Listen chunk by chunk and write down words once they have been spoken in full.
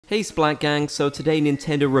Hey Splat Gang, so today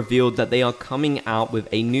Nintendo revealed that they are coming out with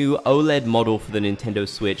a new OLED model for the Nintendo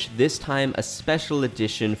Switch, this time a special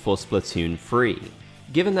edition for Splatoon 3.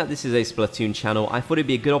 Given that this is a Splatoon channel, I thought it'd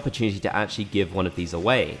be a good opportunity to actually give one of these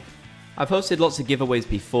away. I've hosted lots of giveaways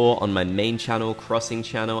before on my main channel, Crossing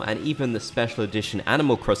channel, and even the special edition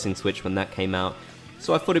Animal Crossing Switch when that came out,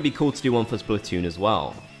 so I thought it'd be cool to do one for Splatoon as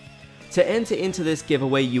well. To enter into this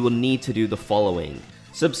giveaway, you will need to do the following.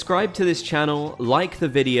 Subscribe to this channel, like the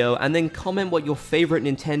video, and then comment what your favorite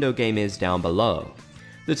Nintendo game is down below.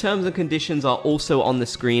 The terms and conditions are also on the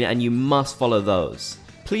screen and you must follow those.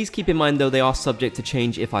 Please keep in mind though they are subject to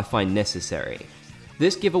change if I find necessary.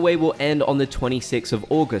 This giveaway will end on the 26th of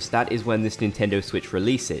August, that is when this Nintendo Switch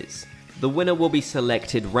releases. The winner will be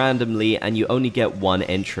selected randomly and you only get one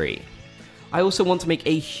entry. I also want to make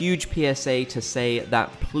a huge PSA to say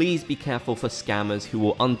that please be careful for scammers who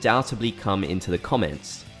will undoubtedly come into the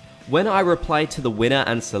comments. When I reply to the winner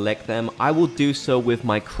and select them, I will do so with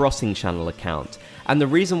my Crossing channel account. And the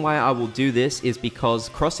reason why I will do this is because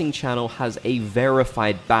Crossing channel has a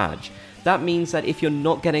verified badge. That means that if you're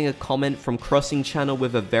not getting a comment from Crossing channel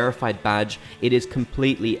with a verified badge, it is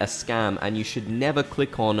completely a scam and you should never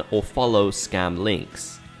click on or follow scam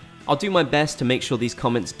links. I'll do my best to make sure these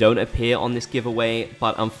comments don't appear on this giveaway,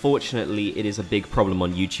 but unfortunately it is a big problem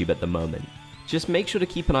on YouTube at the moment. Just make sure to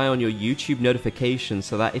keep an eye on your YouTube notifications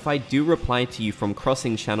so that if I do reply to you from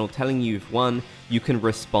Crossing channel telling you you've won, you can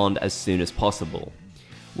respond as soon as possible.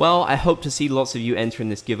 Well, I hope to see lots of you enter in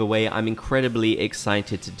this giveaway. I'm incredibly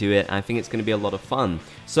excited to do it. I think it's going to be a lot of fun.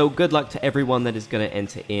 So good luck to everyone that is going to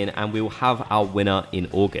enter in, and we will have our winner in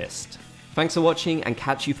August. Thanks for watching and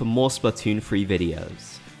catch you for more Splatoon 3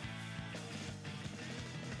 videos.